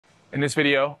In this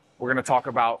video, we're going to talk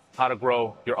about how to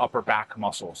grow your upper back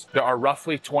muscles. There are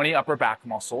roughly 20 upper back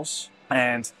muscles,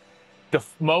 and the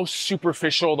most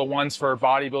superficial, the ones for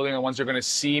bodybuilding, the ones you're going to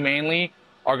see mainly,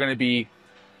 are going to be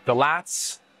the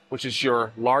lats, which is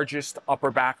your largest upper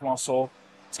back muscle.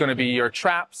 It's going to be your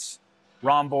traps,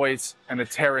 rhomboids, and the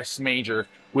teres major,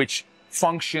 which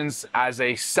functions as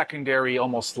a secondary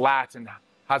almost lat and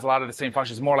has a lot of the same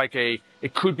functions. More like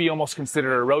it could be almost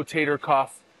considered a rotator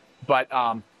cuff, but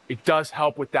it does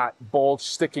help with that bulge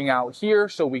sticking out here.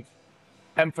 So we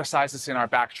emphasize this in our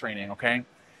back training, okay?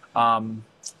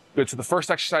 Good, so the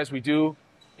first exercise we do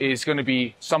is gonna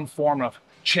be some form of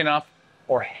chin up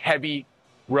or heavy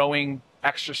rowing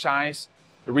exercise.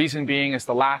 The reason being is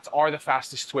the lats are the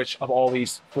fastest twitch of all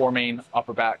these four main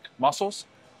upper back muscles,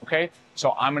 okay?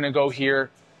 So I'm gonna go here,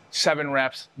 7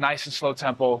 reps, nice and slow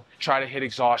tempo, try to hit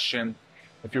exhaustion.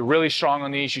 If you're really strong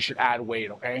on these, you should add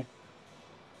weight, okay?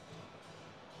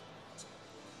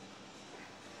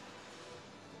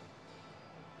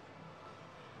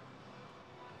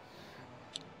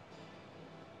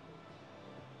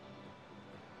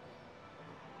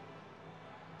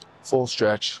 Full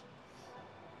stretch.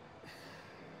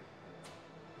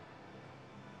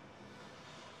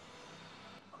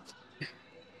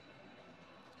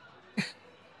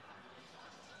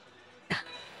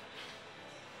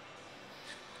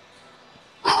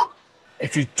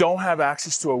 If you don't have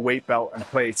access to a weight belt and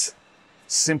plates,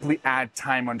 simply add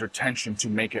time under tension to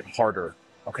make it harder,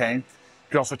 okay? You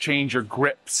can also change your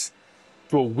grips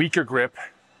to a weaker grip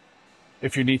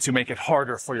if you need to make it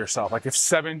harder for yourself. Like if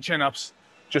 7 chin-ups,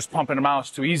 just pumping them out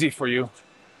is too easy for you,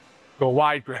 go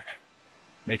wide grip,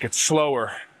 make it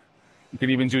slower. You can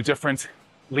even do different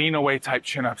lean away type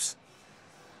chin-ups.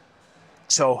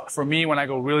 So for me, when I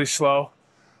go really slow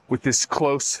with this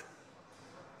close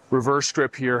reverse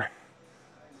grip here,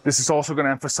 this is also going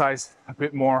to emphasize a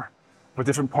bit more of a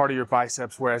different part of your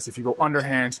biceps, whereas if you go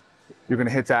underhand, you're going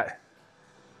to hit that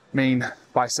main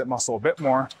bicep muscle a bit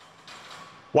more.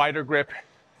 Wider grip,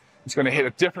 it's going to hit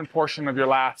a different portion of your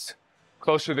lats.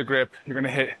 Closer to the grip, you're going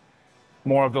to hit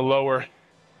more of the lower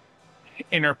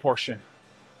inner portion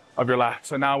of your lat.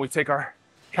 So now we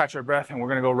catch our breath, and we're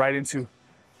going to go right into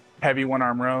heavy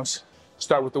one-arm rows.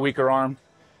 Start with the weaker arm.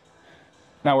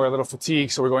 Now we're a little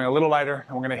fatigued, so we're going a little lighter,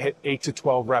 and we're going to hit 8 to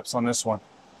 12 reps on this one.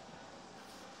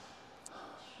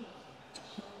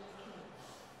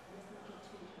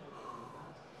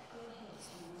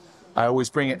 I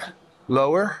always bring it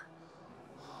lower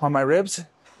on my ribs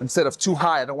instead of too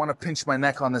high. I don't want to pinch my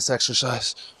neck on this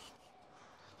exercise.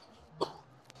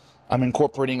 I'm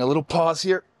incorporating a little pause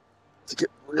here to get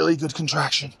really good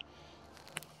contraction.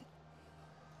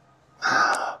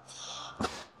 I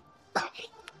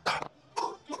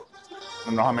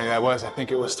don't know how many that was. I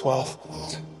think it was 12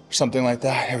 or something like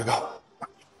that. Here we go.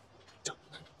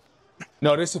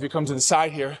 Notice if you come to the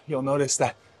side here, you'll notice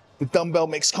that the dumbbell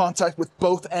makes contact with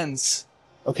both ends,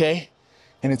 okay?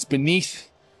 And it's beneath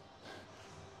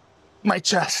my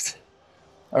chest,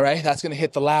 all right? That's gonna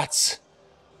hit the lats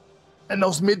and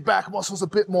those mid-back muscles a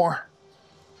bit more.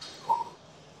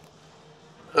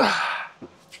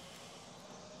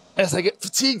 As I get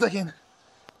fatigued, I can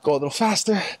go a little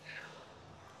faster.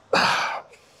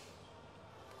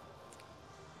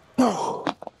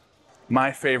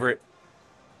 My favorite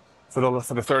for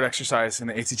the third exercise in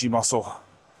the ATG muscle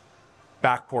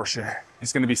back portion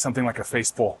is going to be something like a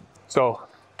face pull. So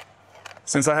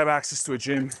since I have access to a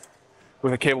gym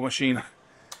with a cable machine,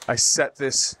 I set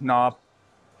this knob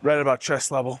right at about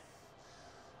chest level,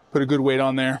 put a good weight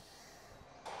on there,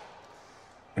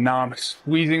 and now I'm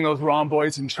squeezing those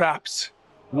rhomboids and traps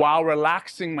while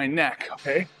relaxing my neck,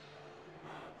 okay?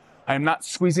 I am not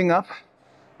squeezing up,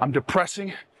 I'm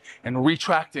depressing and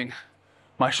retracting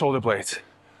my shoulder blades.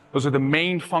 Those are the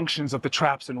main functions of the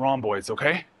traps and rhomboids,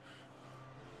 okay?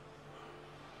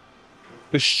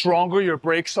 The stronger your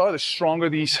brakes are, the stronger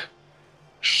these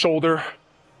shoulder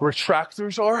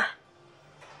retractors are,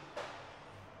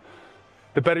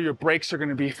 the better your brakes are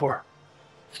gonna be for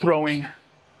throwing,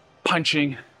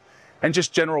 punching, and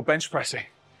just general bench pressing.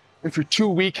 If you're too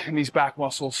weak in these back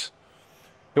muscles,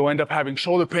 you'll end up having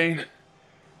shoulder pain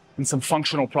and some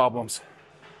functional problems.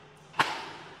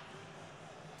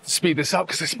 Speed this up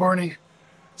because it's burning,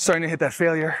 starting to hit that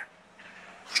failure.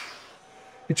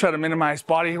 You try to minimize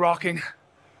body rocking.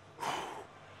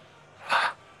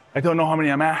 I don't know how many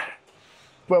I'm at,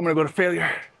 but I'm gonna go to failure.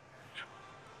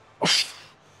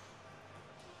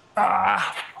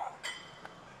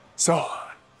 So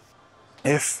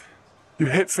if you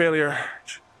hit failure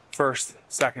first,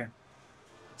 second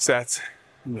sets,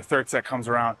 and the third set comes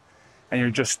around and you're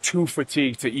just too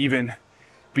fatigued to even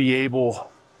be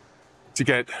able to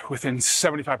get within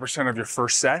 75% of your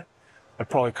first set. I'd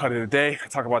probably cut it a day. I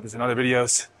talk about this in other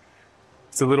videos.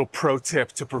 It's a little pro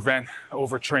tip to prevent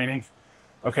overtraining.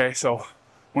 Okay, so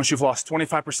once you've lost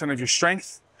 25% of your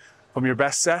strength from your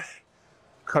best set,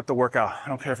 cut the workout. I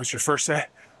don't care if it's your first set,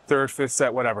 third, fifth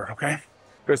set, whatever, okay?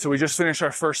 Good, so we just finished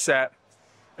our first set.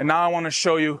 And now I want to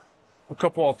show you a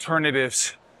couple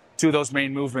alternatives to those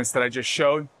main movements that I just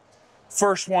showed.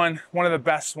 First one of the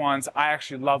best ones, I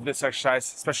actually love this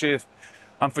exercise, especially if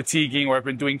I'm fatiguing or I've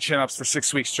been doing chin-ups for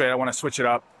 6 weeks straight, I want to switch it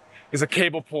up, is a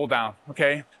cable pull down,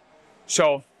 okay?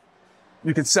 So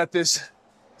you can set this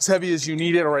as heavy as you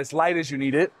need it or as light as you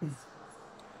need it.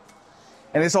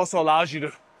 And this also allows you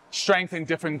to strengthen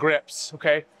different grips,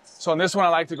 okay? So on this one, I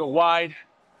like to go wide,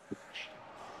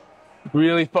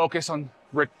 really focus on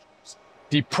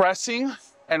depressing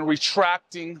and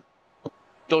retracting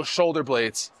those shoulder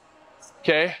blades,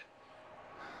 okay?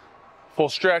 Full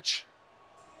stretch,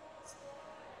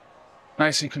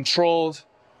 nice and controlled.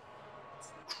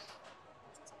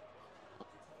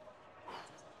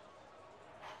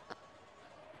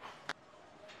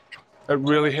 It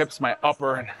really hits my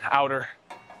upper and outer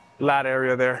lat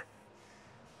area there.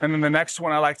 And then the next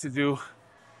one I like to do,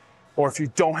 or if you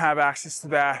don't have access to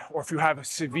that, or if you have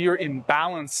severe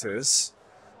imbalances,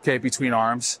 okay, between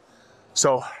arms.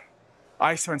 So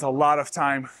I spent a lot of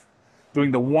time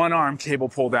doing the one arm cable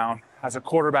pull down. As a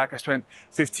quarterback, I spent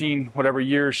 15 whatever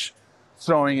years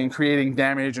throwing and creating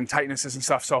damage and tightnesses and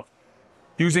stuff. So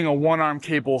using a one arm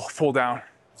cable pull down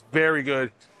is very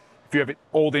good if you have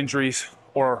old injuries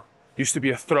or used to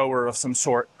be a thrower of some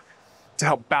sort, to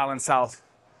help balance out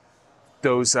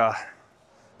those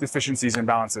deficiencies and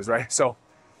imbalances, right? So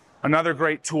another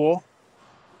great tool,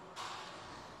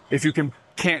 if you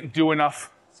can't do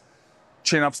enough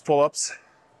chin-ups, pull-ups,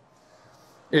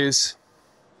 is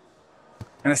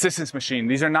an assistance machine.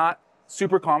 These are not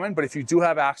super common, but if you do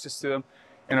have access to them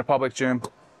in a public gym,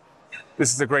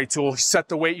 this is a great tool. Set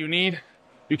the weight you need.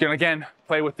 You can, again,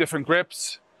 play with different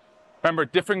grips. Remember,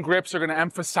 different grips are going to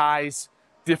emphasize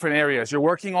different areas. You're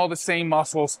working all the same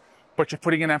muscles, but you're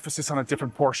putting an emphasis on a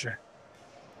different portion.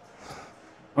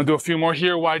 I'm going to do a few more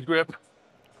here, wide grip.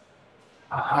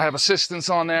 I have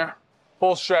assistance on there.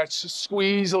 Full stretch,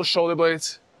 squeeze those shoulder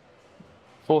blades.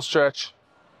 Full stretch.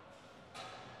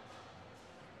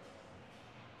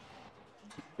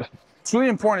 It's really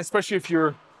important, especially if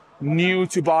you're new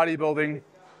to bodybuilding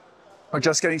or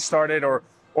just getting started or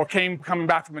coming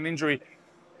back from an injury,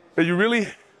 that you really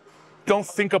don't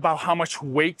think about how much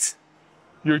weight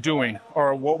you're doing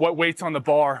or what weight's on the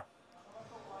bar.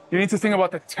 You need to think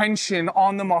about the tension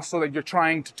on the muscle that you're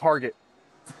trying to target.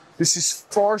 This is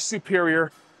far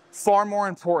superior, far more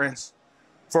important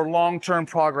for long-term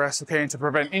progress, okay, and to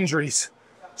prevent injuries.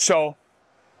 So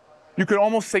you could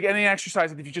almost take any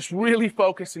exercise that if you just really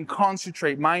focus and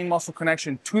concentrate mind-muscle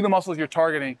connection to the muscles you're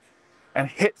targeting and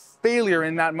hit failure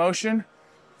in that motion,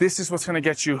 this is what's gonna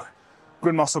get you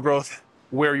good muscle growth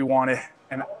where you want it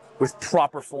and with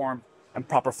proper form and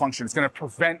proper function. It's gonna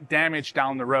prevent damage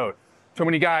down the road. So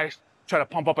many guys try to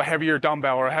pump up a heavier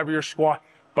dumbbell or a heavier squat,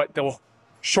 but they'll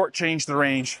shortchange the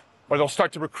range or they'll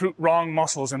start to recruit wrong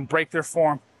muscles and break their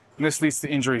form. And this leads to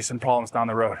injuries and problems down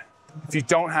the road. If you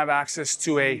don't have access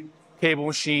to a cable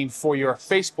machine for your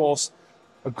face pulls,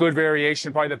 a good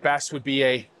variation, probably the best, would be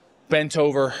a bent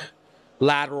over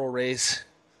lateral raise,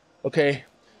 okay?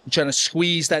 You're trying to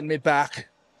squeeze that mid back.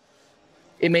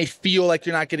 It may feel like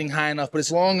you're not getting high enough, but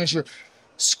as long as you're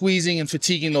squeezing and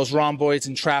fatiguing those rhomboids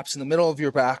and traps in the middle of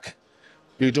your back,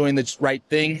 you're doing the right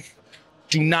thing.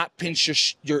 Do not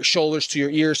pinch your shoulders to your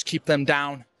ears. Keep them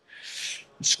down.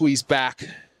 Squeeze back.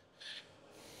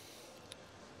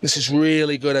 This is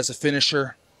really good as a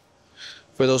finisher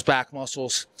for those back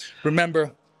muscles.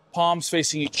 Remember, palms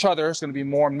facing each other is going to be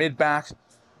more mid-back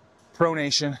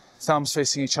pronation. Thumbs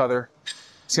facing each other.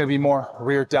 It's going to be more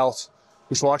rear delt,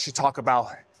 which we'll actually talk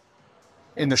about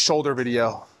in the shoulder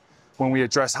video when we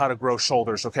address how to grow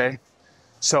shoulders, okay?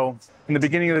 So in the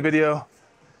beginning of the video,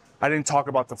 I didn't talk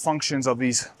about the functions of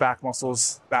these back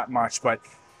muscles that much, but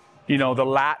you know, the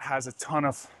lat has a ton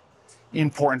of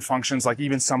important functions, like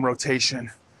even some rotation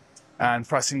and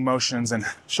pressing motions and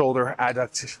shoulder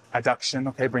adduction,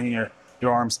 okay? Bringing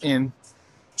your arms in.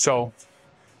 So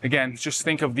again, just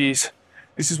think of these.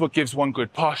 This is what gives one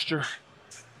good posture.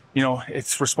 You know,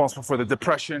 it's responsible for the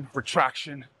depression,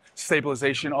 retraction,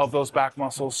 stabilization of those back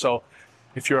muscles. So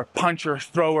if you're a puncher,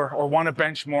 thrower, or want to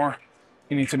bench more,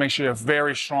 you need to make sure you have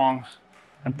very strong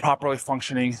and properly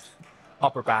functioning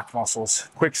upper back muscles.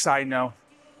 Quick side note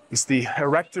is the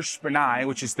erector spinae,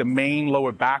 which is the main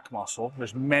lower back muscle.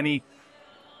 There's many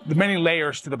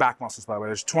layers to the back muscles, by the way.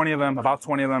 There's 20 of them, about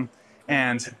 20 of them.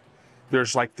 And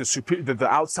There's like the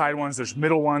outside ones, there's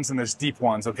middle ones, and there's deep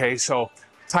ones, okay? So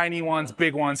tiny ones,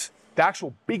 big ones. The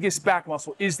actual biggest back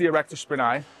muscle is the erector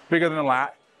spinae, bigger than the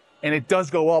lat, and it does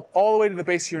go up all the way to the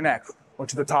base of your neck or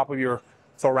to the top of your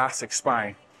thoracic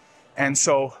spine. And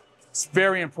so it's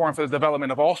very important for the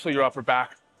development of also your upper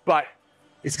back, but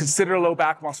it's considered a low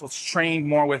back muscle. It's trained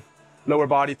more with lower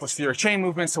body posterior chain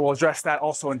movements, so we'll address that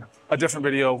also in a different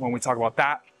video when we talk about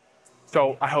that.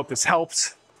 So I hope this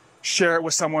helps. Share it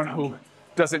with someone who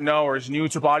doesn't know or is new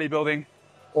to bodybuilding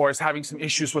or is having some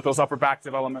issues with those upper back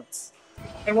developments.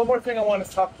 And one more thing I want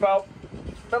to talk about.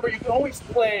 Remember, you can always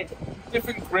play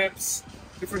different grips,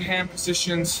 different hand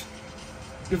positions,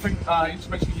 different, you just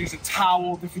mentioned use a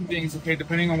towel, different things, okay,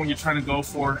 depending on what you're trying to go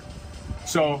for.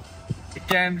 So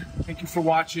again, thank you for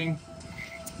watching.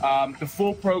 The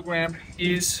full program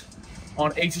is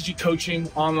on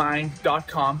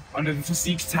atgcoachingonline.com under the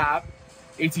physiques tab.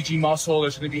 ATG muscle,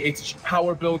 there's going to be ATG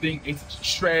power building, ATG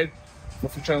shred,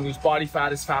 if you're trying to lose body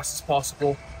fat as fast as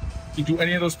possible. You can do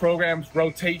any of those programs,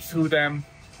 rotate through them,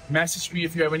 message me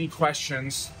if you have any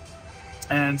questions.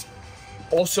 And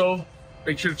also,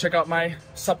 make sure to check out my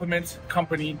supplement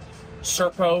company,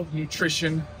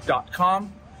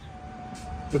 serponutrition.com.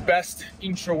 The best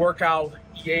intra-workout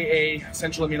EAA,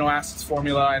 essential amino acids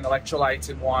formula, and electrolytes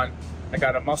in one. I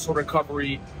got a muscle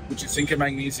recovery, which is zinc and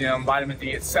magnesium, vitamin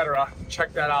D, etc.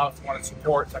 Check that out if you want to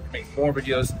support, so I can make more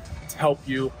videos to help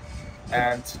you.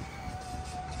 And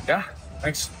yeah,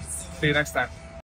 thanks. See you next time.